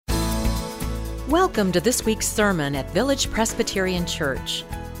Welcome to this week's sermon at Village Presbyterian Church.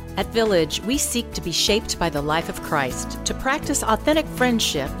 At Village, we seek to be shaped by the life of Christ, to practice authentic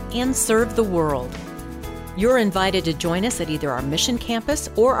friendship, and serve the world. You're invited to join us at either our Mission Campus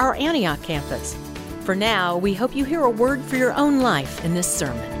or our Antioch campus. For now, we hope you hear a word for your own life in this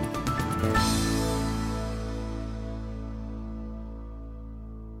sermon.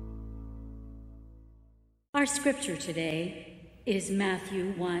 Our scripture today is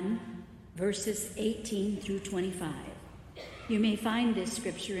Matthew 1, verses 18 through 25. You may find this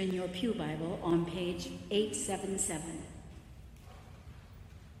scripture in your Pew Bible on page 877.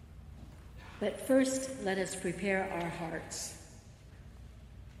 But first, let us prepare our hearts.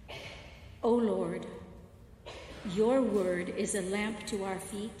 O Lord, your word is a lamp to our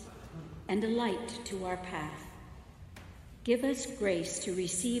feet and a light to our path. Give us grace to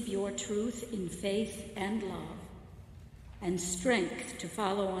receive your truth in faith and love, and strength to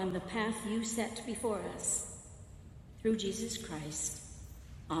follow on the path you set before us. Through Jesus Christ.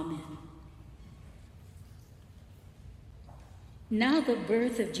 Amen. Now the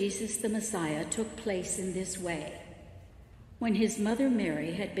birth of Jesus the Messiah took place in this way. When his mother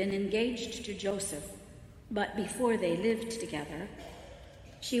Mary had been engaged to Joseph, but before they lived together,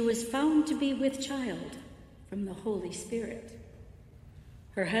 she was found to be with child from the Holy Spirit.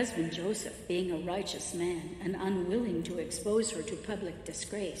 Her husband Joseph, being a righteous man and unwilling to expose her to public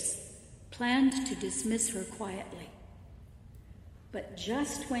disgrace, planned to dismiss her quietly. But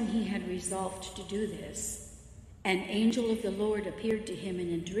just when he had resolved to do this, an angel of the Lord appeared to him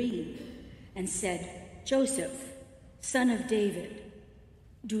in a dream and said, "Joseph, son of David,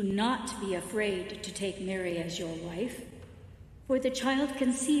 do not be afraid to take Mary as your wife, for the child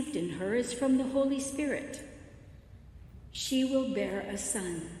conceived in her is from the Holy Spirit. She will bear a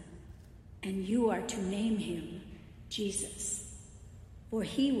son, and you are to name him Jesus, for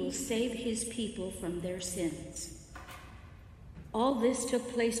he will save his people from their sins." All this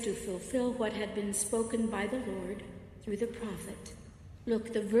took place to fulfill what had been spoken by the Lord through the prophet.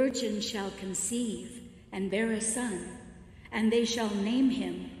 "Look, the virgin shall conceive and bear a son, and they shall name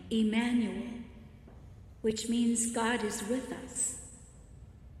him Emmanuel," which means God is with us.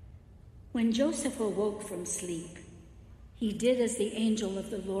 When Joseph awoke from sleep, he did as the angel of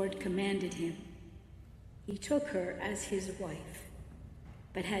the Lord commanded him. He took her as his wife,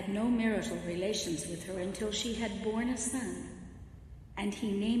 but had no marital relations with her until she had borne a son, and he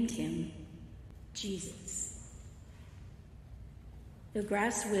named him Jesus. The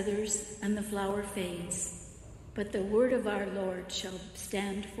grass withers and the flower fades, but the word of our Lord shall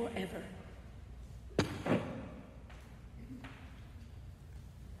stand forever.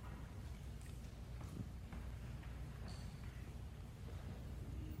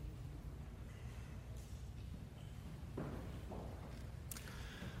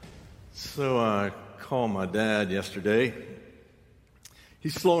 So I called my dad yesterday.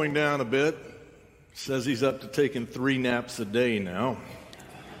 He's slowing down a bit. Says he's up to taking 3 naps a day now.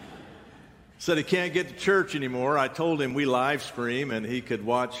 Said he can't get to church anymore. I told him we live stream and he could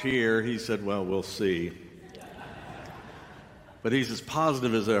watch here. He said, well, we'll see. But he's as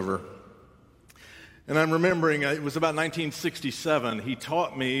positive as ever. And I'm remembering, it was about 1967, he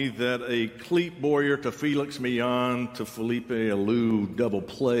taught me that a Cleat Boyer to Felix Millan to Felipe Alou double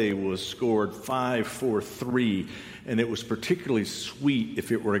play was scored 5-4-3, and it was particularly sweet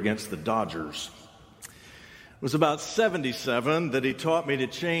if it were against the Dodgers. It was about 77 that he taught me to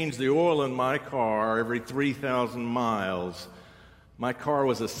change the oil in my car every 3,000 miles. My car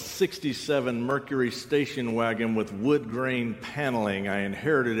was a 67 Mercury station wagon with wood grain paneling. I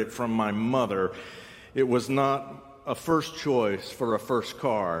inherited it from my mother. It was not a first choice for a first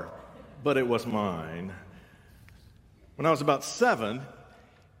car, but it was mine. When I was about 7,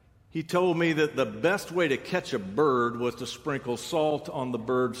 he told me that the best way to catch a bird was to sprinkle salt on the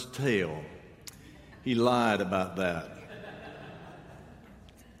bird's tail. He lied about that.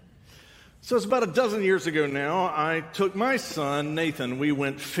 So it's about a dozen years ago now, I took my son, Nathan. We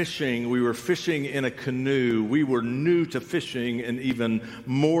went fishing. We were fishing in a canoe. We were new to fishing and even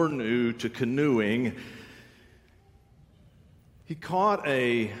more new to canoeing. He caught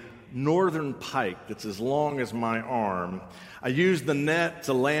a northern pike that's as long as my arm. I used the net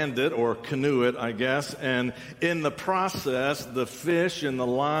to land it, or canoe it, I guess, and in the process, the fish and the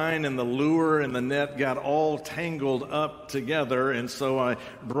line and the lure and the net got all tangled up together, and so I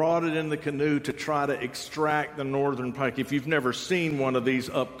brought it in the canoe to try to extract the northern pike. If you've never seen one of these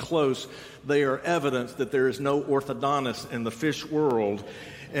up close, they are evidence that there is no orthodontist in the fish world,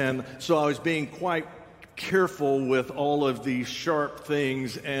 and so I was being quite careful with all of these sharp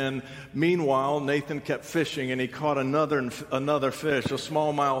things. And meanwhile, Nathan kept fishing, and he caught another fish, a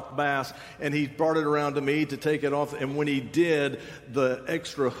smallmouth bass, and he brought it around to me to take it off. And when he did, the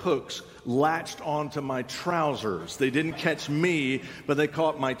extra hooks latched onto my trousers. They didn't catch me, but they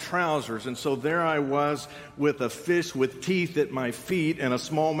caught my trousers. And so there I was with a fish with teeth at my feet and a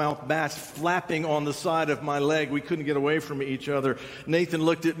smallmouth bass flapping on the side of my leg. We couldn't get away from each other. Nathan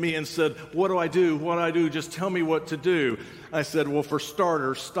looked at me and said, "What do I do? What do I do? Just tell me what to do." I said, "Well, for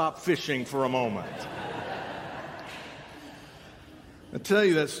starters, stop fishing for a moment." I tell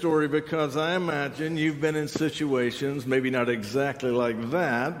you that story because I imagine you've been in situations, maybe not exactly like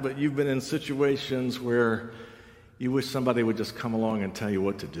that, but you've been in situations where you wish somebody would just come along and tell you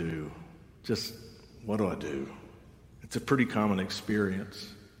what to do. Just, what do I do? It's a pretty common experience.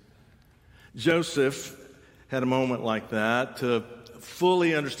 Joseph had a moment like that. To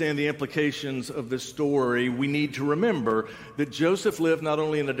fully understand the implications of this story, we need to remember that Joseph lived not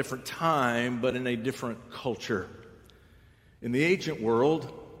only in a different time, but in a different culture. In the ancient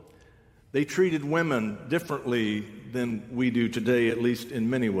world, they treated women differently than we do today, at least in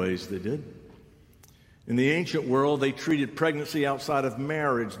many ways they did. In the ancient world, they treated pregnancy outside of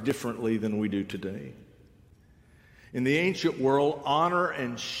marriage differently than we do today. In the ancient world, honor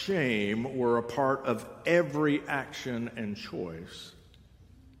and shame were a part of every action and choice.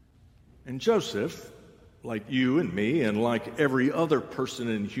 And Joseph, like you and me, and like every other person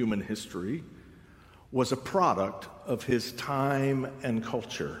in human history, was a product of his time and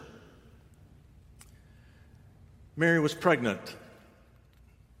culture. Mary was pregnant.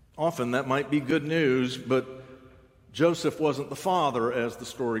 Often that might be good news, but Joseph wasn't the father, as the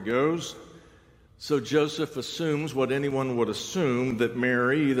story goes. So Joseph assumes what anyone would assume, that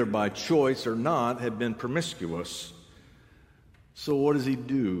Mary, either by choice or not, had been promiscuous. So what does he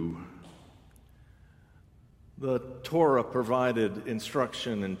do? The Torah provided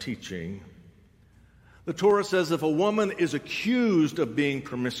instruction and teaching. The Torah says if a woman is accused of being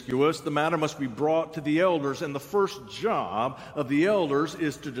promiscuous, the matter must be brought to the elders, and the first job of the elders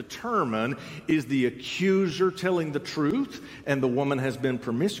is to determine, is the accuser telling the truth and the woman has been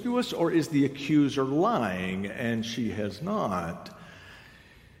promiscuous, or is the accuser lying and she has not?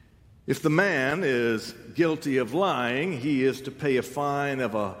 If the man is guilty of lying, he is to pay a fine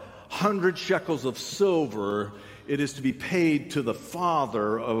of 100 shekels of silver. It is to be paid to the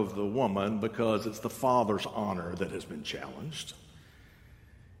father of the woman, because it's the father's honor that has been challenged.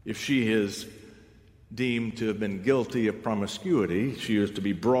 If she is deemed to have been guilty of promiscuity, she is to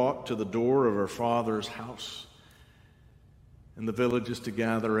be brought to the door of her father's house, and the village is to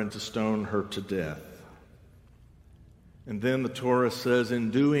gather and to stone her to death. And then the Torah says, in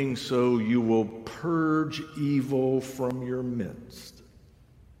doing so, you will purge evil from your midst.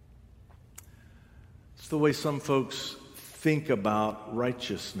 The way some folks think about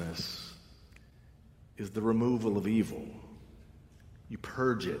righteousness is the removal of evil. You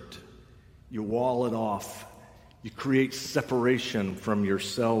purge it. You wall it off. You create separation from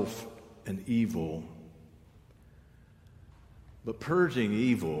yourself and evil. But purging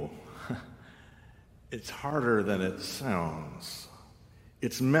evil, it's harder than it sounds.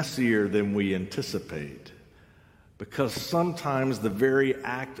 It's messier than we anticipate. Because sometimes the very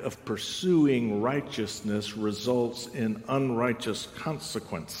act of pursuing righteousness results in unrighteous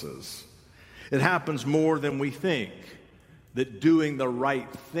consequences. It happens more than we think, that doing the right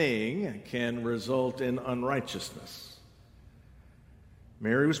thing can result in unrighteousness.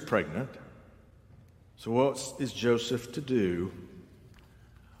 Mary was pregnant, so what is Joseph to do?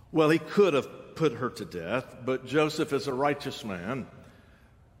 Well, he could have put her to death, but Joseph is a righteous man.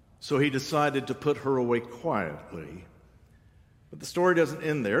 So he decided to put her away quietly. But the story doesn't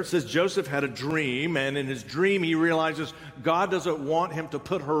end there. It says Joseph had a dream, and in his dream he realizes God doesn't want him to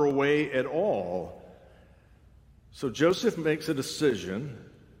put her away at all. So Joseph makes a decision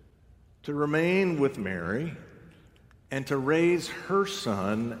to remain with Mary and to raise her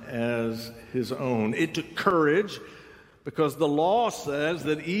son as his own. It took courage, because the law says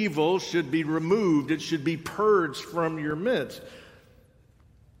that evil should be removed. It should be purged from your midst.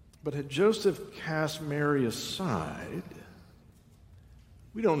 But had Joseph cast Mary aside,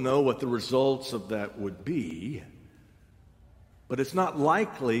 we don't know what the results of that would be, but it's not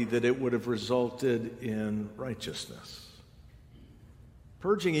likely that it would have resulted in righteousness.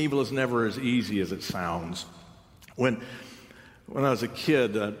 Purging evil is never as easy as it sounds. When I was a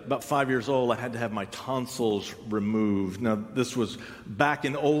kid, about 5 years old, I had to have my tonsils removed. Now, this was back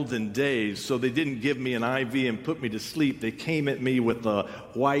in olden days, so they didn't give me an IV and put me to sleep. They came at me with a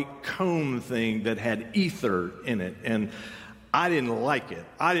white cone thing that had ether in it. And I didn't like it.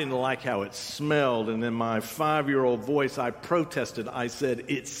 I didn't like how it smelled. And in my 5-year-old voice, I protested. I said,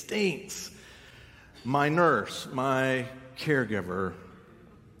 "It stinks." My nurse, my caregiver,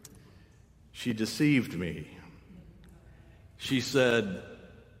 she deceived me. She said,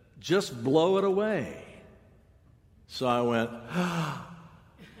 "Just blow it away." So I went,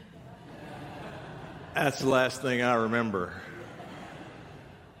 That's the last thing I remember.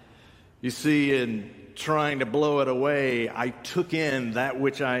 You see, in trying to blow it away, I took in that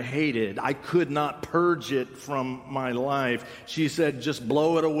which I hated. I could not purge it from my life. She said, "Just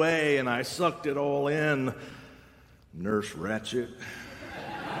blow it away," and I sucked it all in. Nurse Ratchet.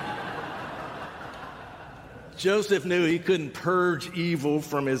 Joseph knew he couldn't purge evil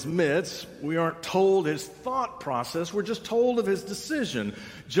from his midst. We aren't told his thought process. We're just told of his decision.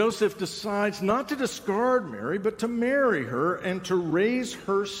 Joseph decides not to discard Mary, but to marry her and to raise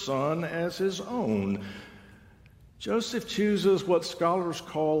her son as his own. Joseph chooses what scholars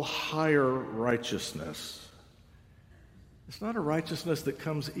call higher righteousness. It's not a righteousness that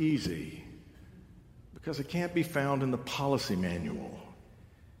comes easy, because it can't be found in the policy manual.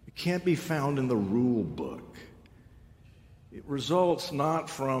 It can't be found in the rule book. It results not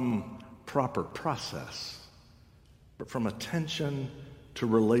from proper process, but from attention to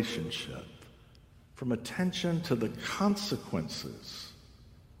relationship, from attention to the consequences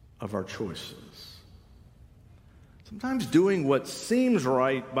of our choices. Sometimes doing what seems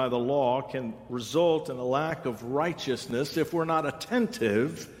right by the law can result in a lack of righteousness if we're not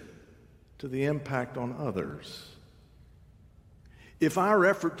attentive to the impact on others. If our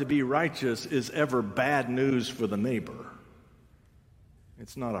effort to be righteous is ever bad news for the neighbor,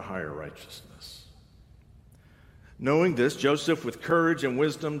 it's not a higher righteousness. Knowing this, Joseph, with courage and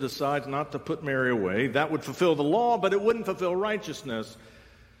wisdom, decides not to put Mary away. That would fulfill the law, but it wouldn't fulfill righteousness.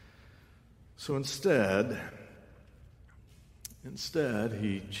 So instead,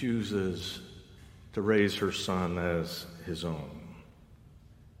 he chooses to raise her son as his own.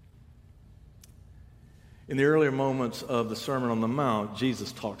 In the earlier moments of the Sermon on the Mount,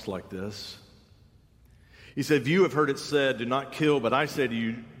 Jesus talks like this. He said, "You have heard it said, 'Do not kill,' but I say to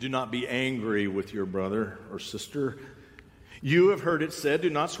you, do not be angry with your brother or sister. You have heard it said, 'Do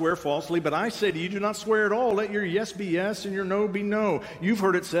not swear falsely,' but I say to you, do not swear at all. Let your yes be yes and your no be no. You've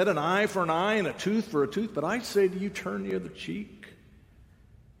heard it said, 'An eye for an eye and a tooth for a tooth,' but I say to you, turn the other cheek.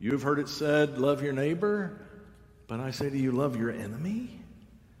 You have heard it said, 'Love your neighbor,' but I say to you, love your enemy."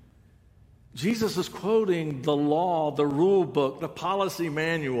 Jesus is quoting the law, the rule book, the policy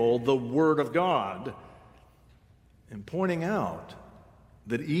manual, the Word of God, and pointing out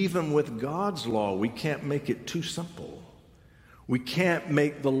that even with God's law, we can't make it too simple. We can't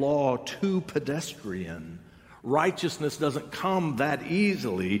make the law too pedestrian. Righteousness doesn't come that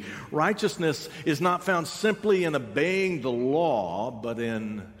easily. Righteousness is not found simply in obeying the law, but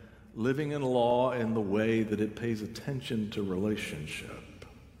in living in law in the way that it pays attention to relationship.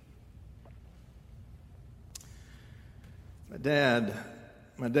 My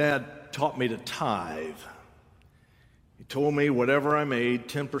dad taught me to tithe. He told me whatever I made,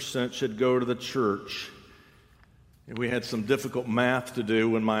 10% should go to the church. And we had some difficult math to do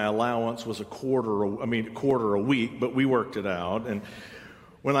when my allowance was a quarter a week, but we worked it out. And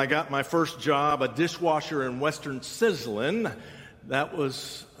when I got my first job, a dishwasher in Western Sizzlin', that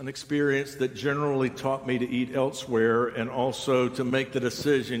was an experience that generally taught me to eat elsewhere and also to make the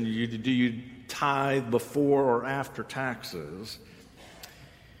decision, do you tithe before or after taxes?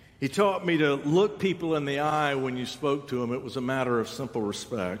 He taught me to look people in the eye when you spoke to them. It was a matter of simple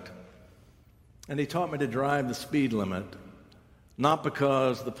respect. And he taught me to drive the speed limit, not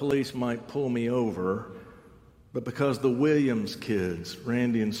because the police might pull me over, but because the Williams kids,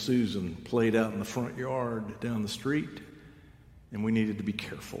 Randy and Susan, played out in the front yard down the street, and we needed to be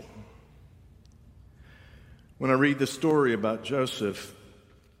careful. When I read the story about Joseph,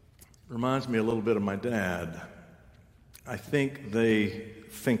 it reminds me a little bit of my dad. I think they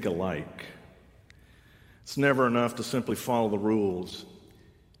think alike. It's never enough to simply follow the rules.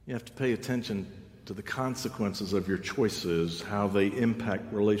 You have to pay attention to the consequences of your choices, how they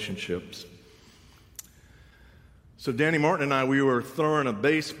impact relationships. So Danny Martin and I, we were throwing a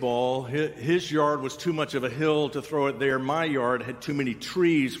baseball. His yard was too much of a hill to throw it there. My yard had too many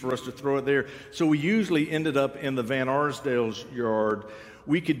trees for us to throw it there. So we usually ended up in the Van Arsdale's yard.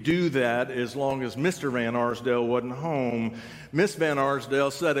 We could do that as long as Mr. Van Arsdale wasn't home. Miss Van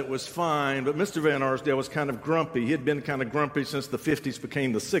Arsdale said it was fine, but Mr. Van Arsdale was kind of grumpy. He had been kind of grumpy since the 50s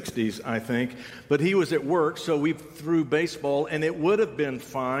became the 60s, I think. But he was at work, so we threw baseball, and it would have been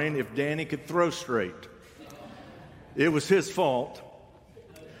fine if Danny could throw straight. It was his fault.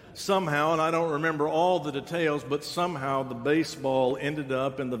 somehow, and I don't remember all the details, but somehow the baseball ended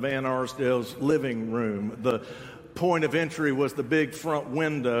up in the Van Arsdale's living room. The point of entry was the big front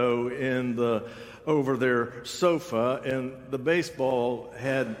window over their sofa, and the baseball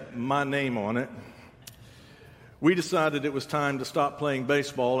had my name on it. We decided it was time to stop playing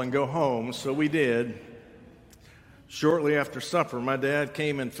baseball and go home, so we did. Shortly after supper, my dad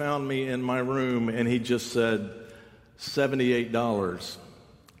came and found me in my room, and he just said, $78.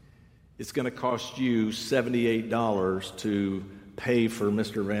 It's going to cost you $78 to pay for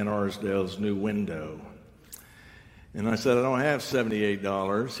Mr. Van Arsdale's new window. And I said, I don't have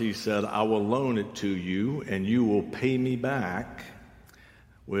 $78. He said, I will loan it to you, and you will pay me back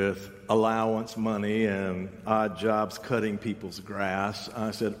with allowance money and odd jobs cutting people's grass.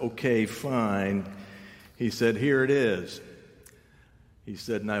 I said, okay, fine. He said, here it is. He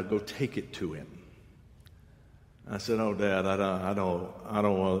said, now go take it to him. I said, oh, Dad, I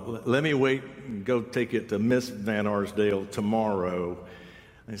don't want. Let me wait and go take it to Miss Van Arsdale tomorrow.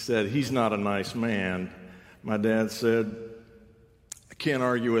 I said, he's not a nice man. My dad said, I can't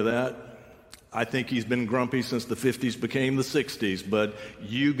argue with that. I think he's been grumpy since the 50s became the 60s, but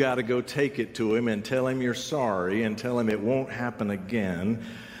you got to go take it to him and tell him you're sorry and tell him it won't happen again.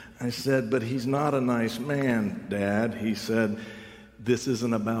 I said, but he's not a nice man, Dad. He said, this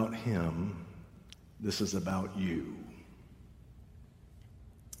isn't about him. This is about you.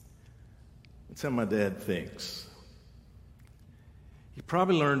 That's how my dad thinks. He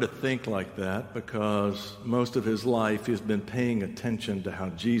probably learned to think like that because most of his life he's been paying attention to how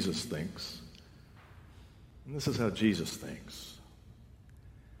Jesus thinks. And this is how Jesus thinks.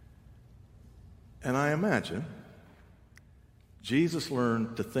 And I imagine Jesus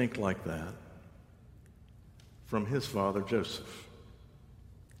learned to think like that from his father, Joseph.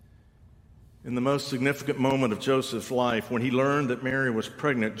 In the most significant moment of Joseph's life, when he learned that Mary was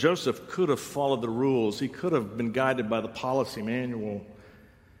pregnant, Joseph could have followed the rules. He could have been guided by the policy manual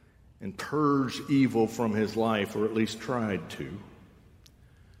and purged evil from his life, or at least tried to.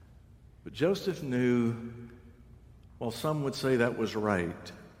 But Joseph knew, while some would say that was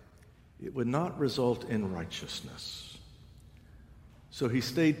right, it would not result in righteousness. So he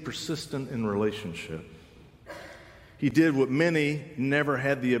stayed persistent in relationship. He did what many never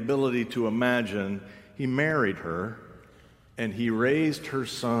had the ability to imagine. He married her, and he raised her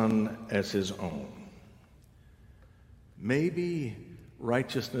son as his own. Maybe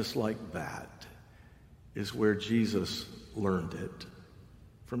righteousness like that is where Jesus learned it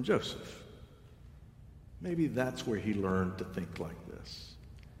from Joseph. Maybe that's where he learned to think like this.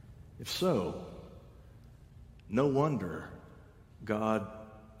 If so, no wonder God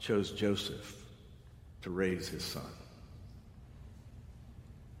chose Joseph to raise his son.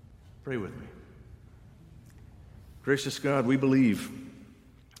 Pray with me. Gracious God, we believe.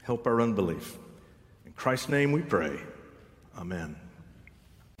 Help our unbelief. In Christ's name we pray. Amen.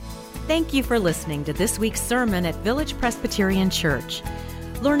 Thank you for listening to this week's sermon at Village Presbyterian Church.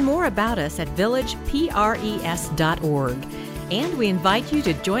 Learn more about us at villagepres.org. And we invite you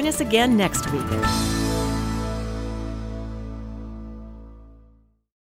to join us again next week.